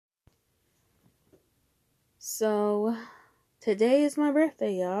So, today is my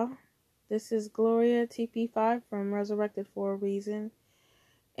birthday, y'all. This is Gloria TP5 from Resurrected for a Reason.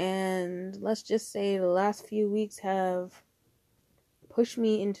 And let's just say the last few weeks have pushed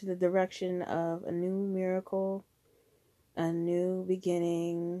me into the direction of a new miracle, a new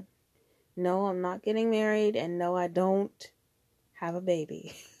beginning. No, I'm not getting married, and no, I don't have a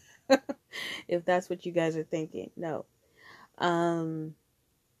baby. If that's what you guys are thinking. No.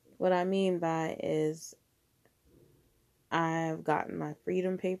 What I mean by is I've gotten my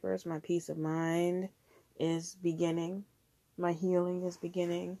freedom papers. My peace of mind is beginning. My healing is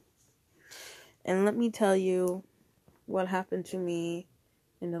beginning. And let me tell you what happened to me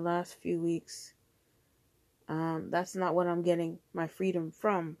in the last few weeks. That's not what I'm getting my freedom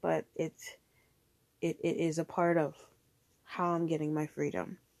from, but it is a part of how I'm getting my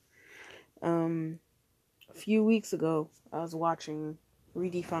freedom. A few weeks ago, I was watching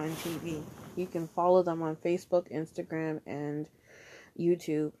Redefine TV. You can follow them on Facebook, Instagram, and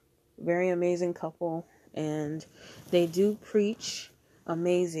YouTube. Very amazing couple, and they do preach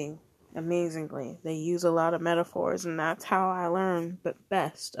amazingly. They use a lot of metaphors, and that's how I learn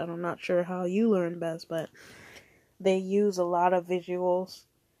best. I'm not sure how you learn best, but they use a lot of visuals.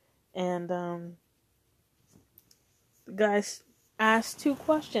 And the guys asked two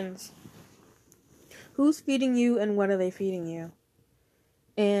questions: who's feeding you, and what are they feeding you?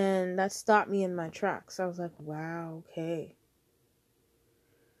 And that stopped me in my tracks. I was like, wow, okay.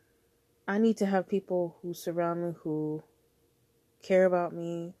 I need to have people who surround me, who care about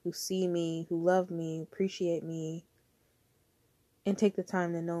me, who see me, who love me, appreciate me, and take the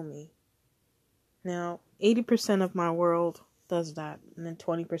time to know me. Now, 80% of my world does that, and then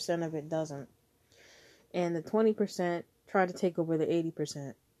 20% of it doesn't. And the 20% try to take over the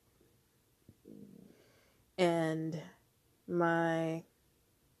 80%. And my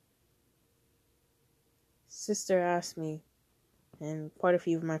sister asked me, and quite a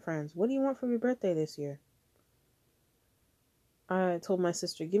few of my friends, what do you want for your birthday this year? I told my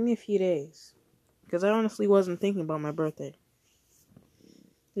sister, give me a few days. Because I honestly wasn't thinking about my birthday.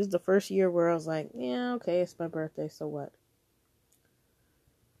 This is the first year where I was like, yeah, okay, it's my birthday, so what?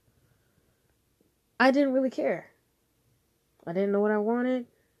 I didn't really care. I didn't know what I wanted.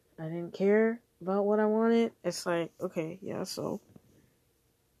 I didn't care about what I wanted. It's like, okay, yeah, so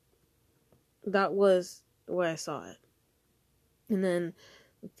that was the way I saw it. And then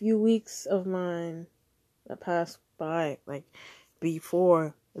a few weeks of mine that passed by, like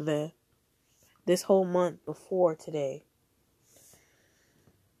before this whole month before today,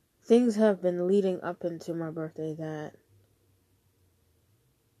 things have been leading up into my birthday that,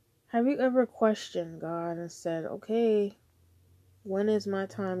 have you ever questioned God and said, okay, when is my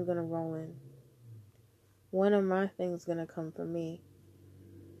time gonna roll in? When are my things gonna come for me?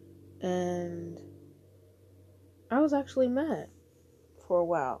 And I was actually mad for a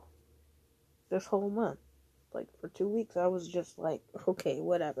while. This whole month. Like for 2 weeks, I was just like, okay,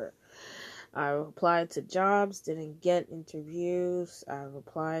 whatever. I applied to jobs, didn't get interviews. I've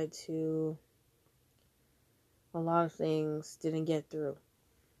applied to a lot of things, didn't get through.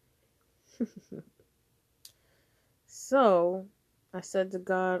 So I said to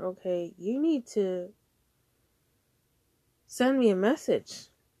God, okay, you need to send me a message.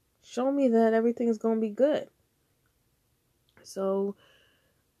 Show me that everything's going to be good. So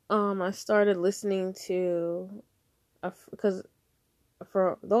I started listening to, because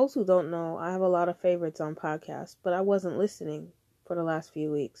for those who don't know, I have a lot of favorites on podcasts, but I wasn't listening for the last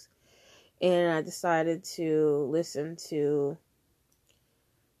few weeks. And I decided to listen to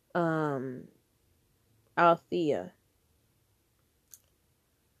Althea,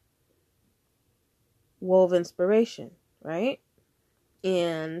 Wove Inspiration, right?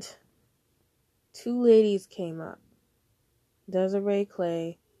 And two ladies came up, Desiree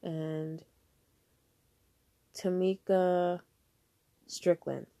Clay and Tamika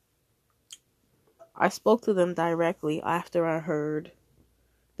Strickland. I spoke to them directly after I heard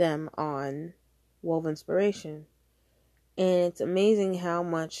them on Wove Inspiration. And it's amazing how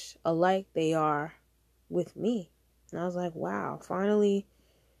much alike they are with me. And I was like, wow, finally,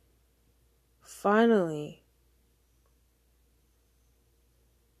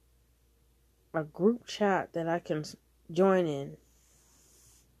 a group chat that I can join in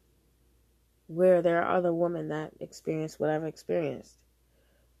where there are other women that experience what I've experienced.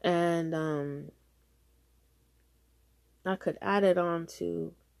 And I could add it on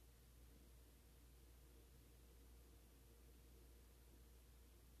to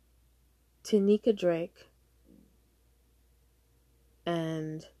Tanika Drake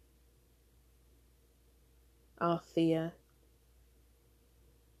and Althea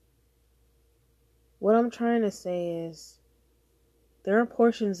what I'm trying to say is there are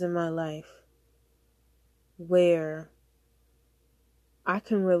portions in my life where I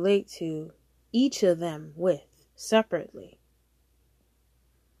can relate to each of them with separately.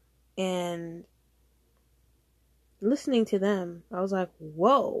 And listening to them, I was like,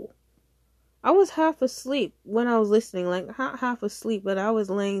 whoa. I was half asleep when I was listening, like half asleep, but I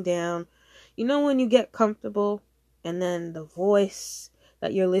was laying down. You know when you get comfortable and then the voice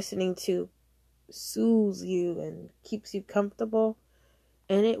that you're listening to soothes you and keeps you comfortable?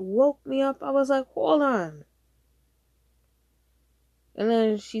 And it woke me up. I was like, hold on. And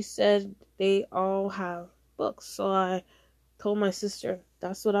then she said they all have books. So I told my sister,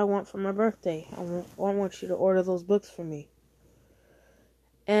 that's what I want for my birthday. I want you to order those books for me.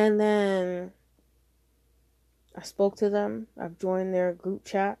 And then I spoke to them. I've joined their group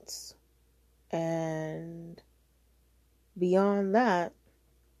chats. And beyond that,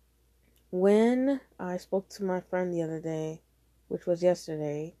 when I spoke to my friend the other day, which was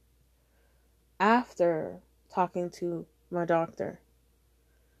yesterday, after talking to my doctor,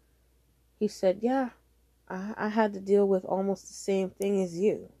 he said, yeah, I had to deal with almost the same thing as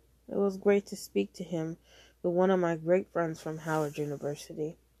you. It was great to speak to him, with one of my great friends from Howard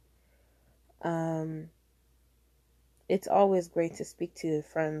University. It's always great to speak to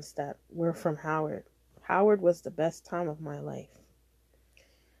friends that were from Howard. Howard was the best time of my life.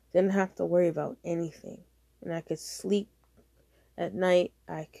 Didn't have to worry about anything. And I could sleep at night.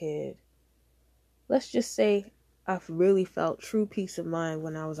 Let's just say, I've really felt true peace of mind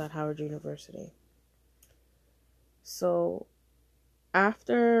when I was at Howard University. So,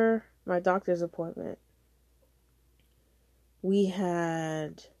 after my doctor's appointment, we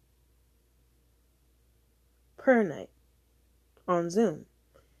had prayer night on Zoom.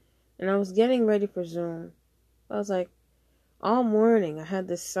 And I was getting ready for Zoom. I was like, all morning I had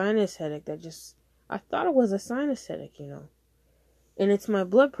this sinus headache I thought it was a sinus headache, And it's my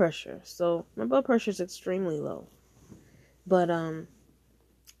blood pressure. So my blood pressure is extremely low. But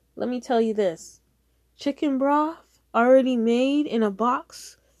let me tell you this. Chicken broth already made in a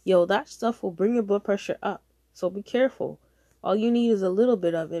box, that stuff will bring your blood pressure up. So be careful. All you need is a little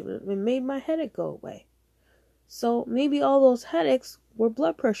bit of it. It made my headache go away. So maybe all those headaches were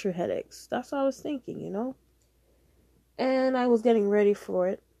blood pressure headaches. That's what I was thinking, And I was getting ready for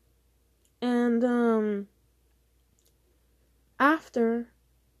it. And after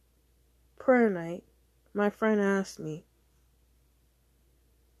prayer night, my friend asked me,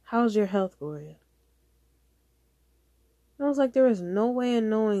 how's your health, Gloria? And I was like, there is no way of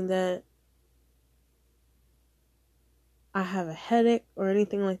knowing that I have a headache or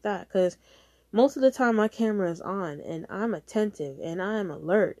anything like that. Because most of the time my camera is on and I'm attentive and I'm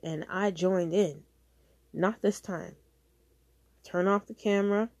alert and I joined in. Not this time. Turn off the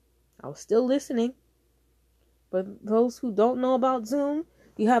camera. I was still listening. But those who don't know about Zoom,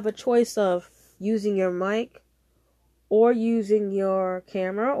 you have a choice of using your mic or using your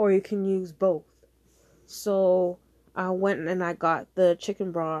camera, or you can use both. So I went and I got the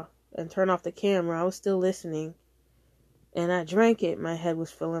chicken broth and turned off the camera. I was still listening. And I drank it. My head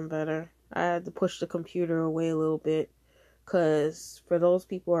was feeling better. I had to push the computer away a little bit. Because for those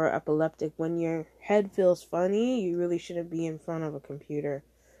people who are epileptic, when your head feels funny, you really shouldn't be in front of a computer.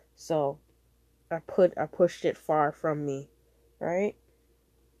 So I pushed it far from me. Right?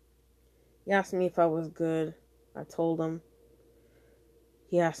 He asked me if I was good. I told him.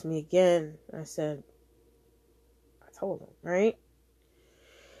 He asked me again. I said, I told him, right?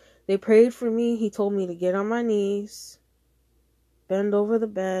 They prayed for me. He told me to get on my knees, bend over the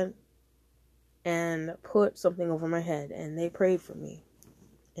bed, and put something over my head. And they prayed for me.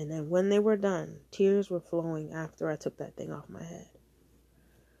 And then when they were done, tears were flowing after I took that thing off my head.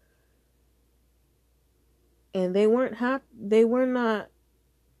 And they were not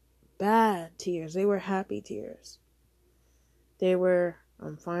bad tears. They were happy tears. They were,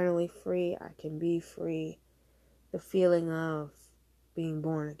 I'm finally free. I can be free. The feeling of being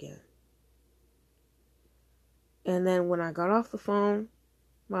born again. And then when I got off the phone,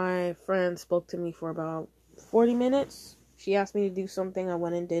 my friend spoke to me for about 40 minutes. She asked me to do something. I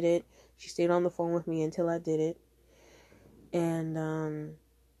went and did it. She stayed on the phone with me until I did it. And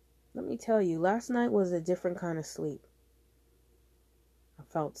let me tell you, last night was a different kind of sleep. I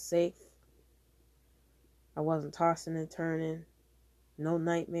felt safe. I wasn't tossing and turning. No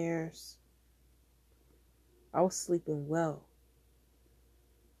nightmares. I was sleeping well.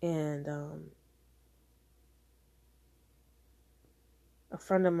 And a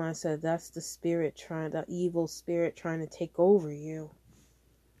friend of mine said that's the evil spirit trying to take over you.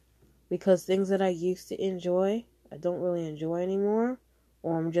 Because things that I used to enjoy, I don't really enjoy anymore,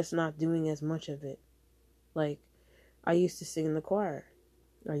 or I'm just not doing as much of it. Like, I used to sing in the choir.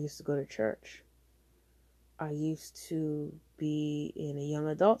 I used to go to church. I used to be in a young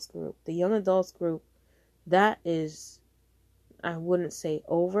adults group. The young adults group, that is, I wouldn't say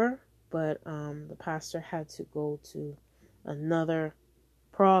over, but the pastor had to go to another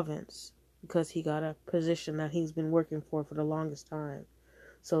province because he got a position that he's been working for the longest time.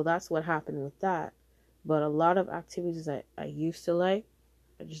 So that's what happened with that. But a lot of activities I used to like,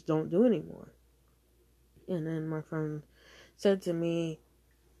 I just don't do anymore. And then my friend said to me,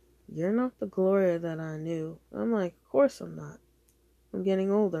 "You're not the Gloria that I knew." I'm like, "Of course I'm not. I'm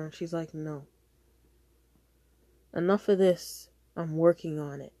getting older." And she's like, "No. Enough of this. I'm working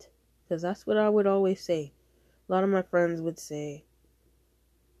on it." Because that's what I would always say. A lot of my friends would say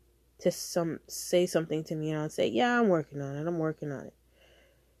something to me, and I'd say, "Yeah, I'm working on it. I'm working on it."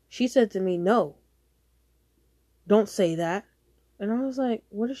 She said to me, "No, don't say that." And I was like,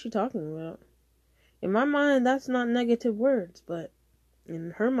 "What is she talking about?" In my mind, that's not negative words, but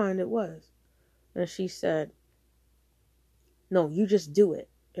in her mind, it was. And she said, "No, you just do it."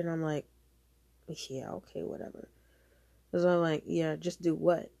 And I'm like, "Yeah, okay, whatever." Because I'm like, "Yeah, just do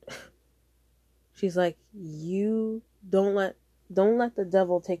what?" She's like, "You don't let the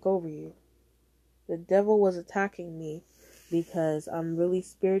devil take over you." The devil was attacking me because I'm really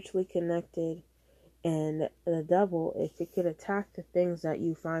spiritually connected, and the devil, if it could attack the things that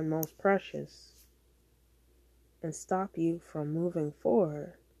you find most precious and stop you from moving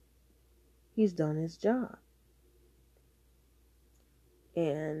forward, he's done his job.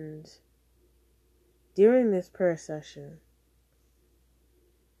 And during this prayer session,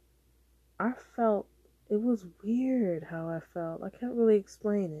 I felt, it was weird how I felt. I can't really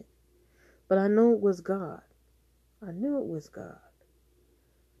explain it, but I know it was God. I knew it was God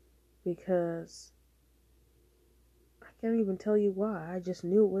because I can't even tell you why. I just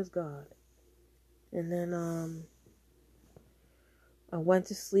knew it was God. And then I went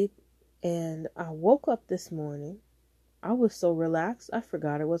to sleep, and I woke up this morning. I was so relaxed, I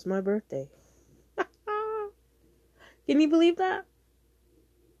forgot it was my birthday. Can you believe that?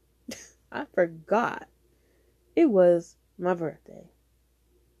 I forgot it was my birthday.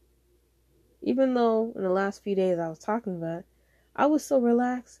 Even though in the last few days I was talking about it, I was so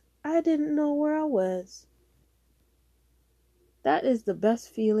relaxed, I didn't know where I was. That is the best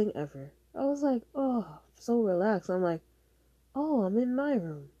feeling ever. I was like, oh, so relaxed. I'm like, oh, I'm in my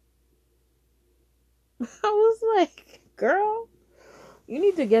room. I was like, girl, you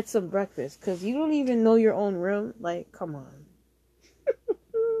need to get some breakfast because you don't even know your own room. Like, come on.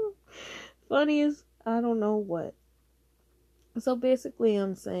 Funny as I don't know what. So basically,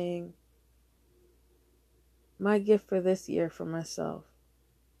 I'm saying my gift for this year for myself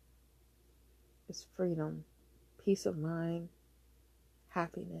is freedom, peace of mind,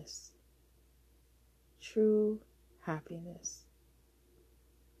 happiness, true happiness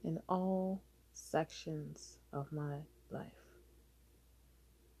in all sections of my life.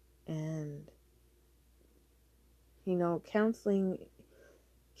 And, counseling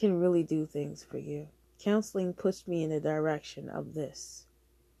can really do things for you. Counseling pushed me in the direction of this.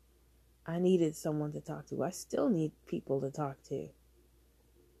 I needed someone to talk to. I still need people to talk to.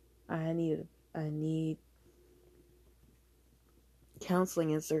 I need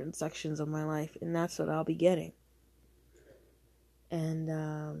counseling in certain sections of my life, and that's what I'll be getting. And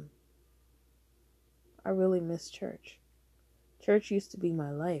I really miss church. Church used to be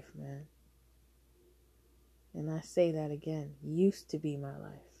my life, man. And I say that again, used to be my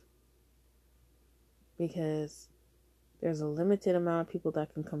life. Because there's a limited amount of people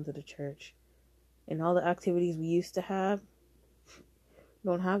that can come to the church. And all the activities we used to have,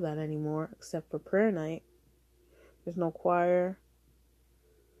 don't have that anymore, except for prayer night. There's no choir.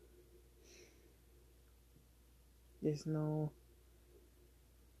 There's no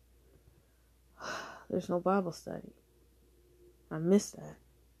Bible study. I miss that.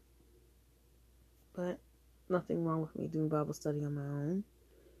 But nothing wrong with me doing Bible study on my own.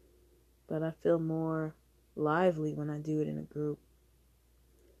 But I feel more lively when I do it in a group.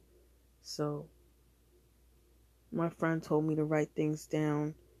 So my friend told me to write things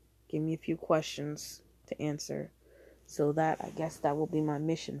down, give me a few questions to answer. So that, I guess that will be my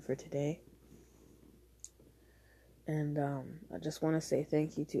mission for today. And I just want to say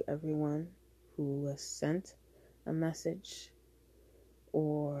thank you to everyone who has sent a message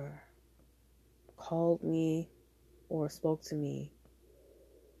or called me or spoke to me.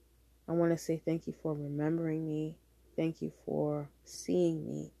 I want to say thank you for remembering me. Thank you for seeing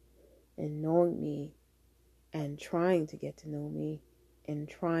me and knowing me and trying to get to know me and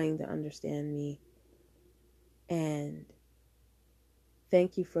trying to understand me. And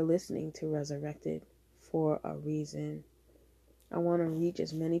thank you for listening to Resurrected for a reason. I want to reach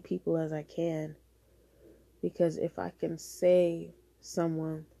as many people as I can, because if I can save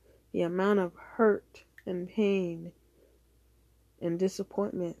someone, the amount of hurt and pain and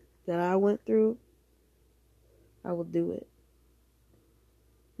disappointment that I went through, I will do it.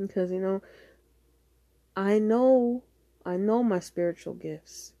 Because, I know my spiritual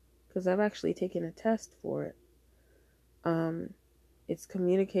gifts, because I've actually taken a test for it. It's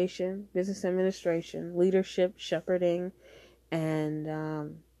communication, business administration, leadership, shepherding, and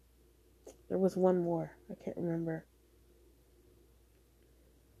there was one more. I can't remember.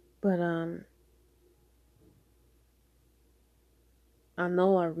 But I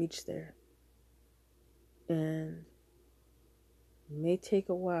know I reached there. And it may take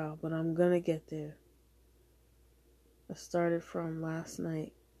a while, but I'm gonna get there. I started from last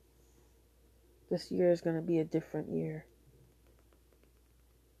night. This year is gonna be a different year.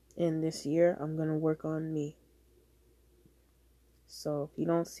 And this year, I'm gonna work on me. So if you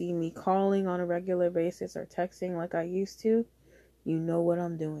don't see me calling on a regular basis or texting like I used to, you know what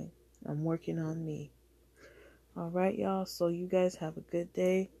I'm doing. I'm working on me. Alright, y'all. So you guys have a good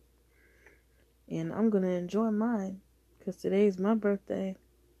day. And I'm gonna enjoy mine, because today's my birthday.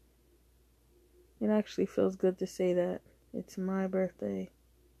 It actually feels good to say that. It's my birthday.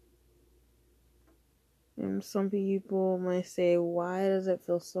 And some people might say, why does it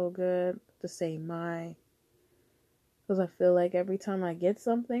feel so good to say my? Because I feel like every time I get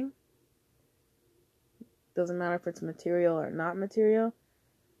something, doesn't matter if it's material or not material,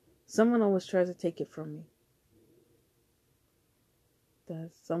 someone always tries to take it from me.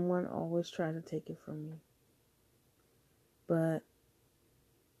 Someone always tries to take it from me. But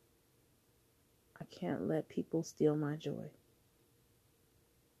I can't let people steal my joy.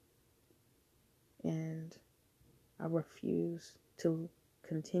 And I refuse to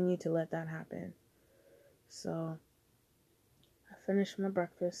continue to let that happen. So I finished my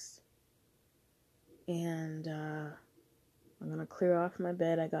breakfast, and I'm gonna clear off my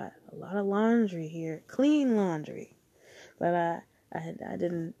bed. I got a lot of laundry here, clean laundry, but I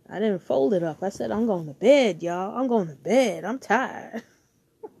didn't fold it up. I said, I'm going to bed, y'all. I'm going to bed. I'm tired.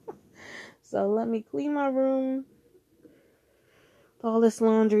 So let me clean my room, all this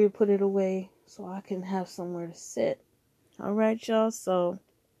laundry, put it away so I can have somewhere to sit. All right, y'all. So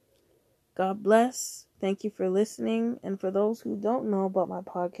God bless. Thank you for listening. And for those who don't know about my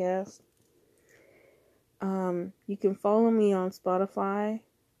podcast, you can follow me on Spotify.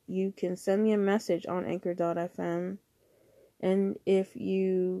 You can send me a message on Anchor.fm. And if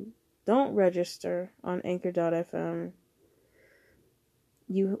you don't register on Anchor.fm,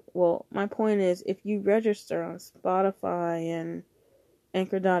 my point is, if you register on Spotify and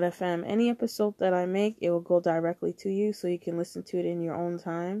Anchor.fm, any episode that I make, it will go directly to you, so you can listen to it in your own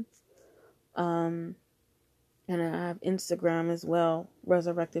time. And I have Instagram as well,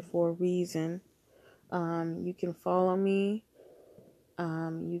 Resurrected for a Reason. You can follow me.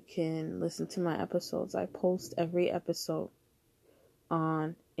 You can listen to my episodes. I post every episode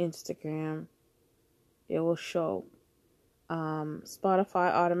on Instagram. It will show.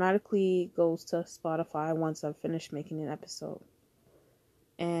 Spotify automatically goes to Spotify once I've finished making an episode.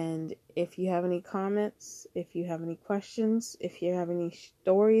 And if you have any comments, if you have any questions, if you have any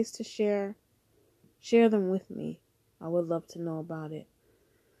stories to share them with me. I would love to know about it.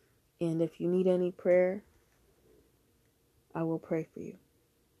 And if you need any prayer, I will pray for you.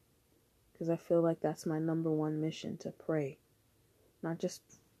 Because I feel like that's my number one mission, to pray. Not just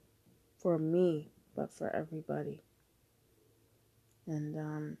for me, but for everybody.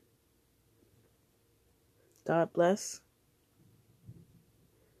 And God bless.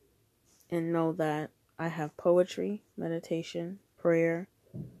 And know that I have poetry, meditation, prayer,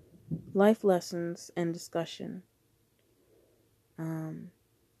 life lessons, and discussion.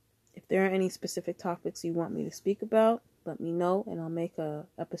 If there are any specific topics you want me to speak about, let me know and I'll make an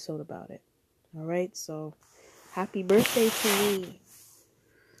episode about it. Alright, so happy birthday to me.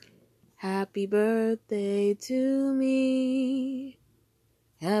 Happy birthday to me.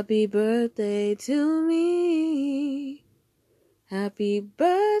 Happy birthday to me. Happy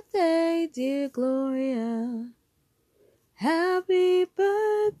birthday, dear Gloria. Happy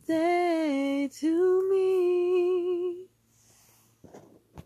birthday to me.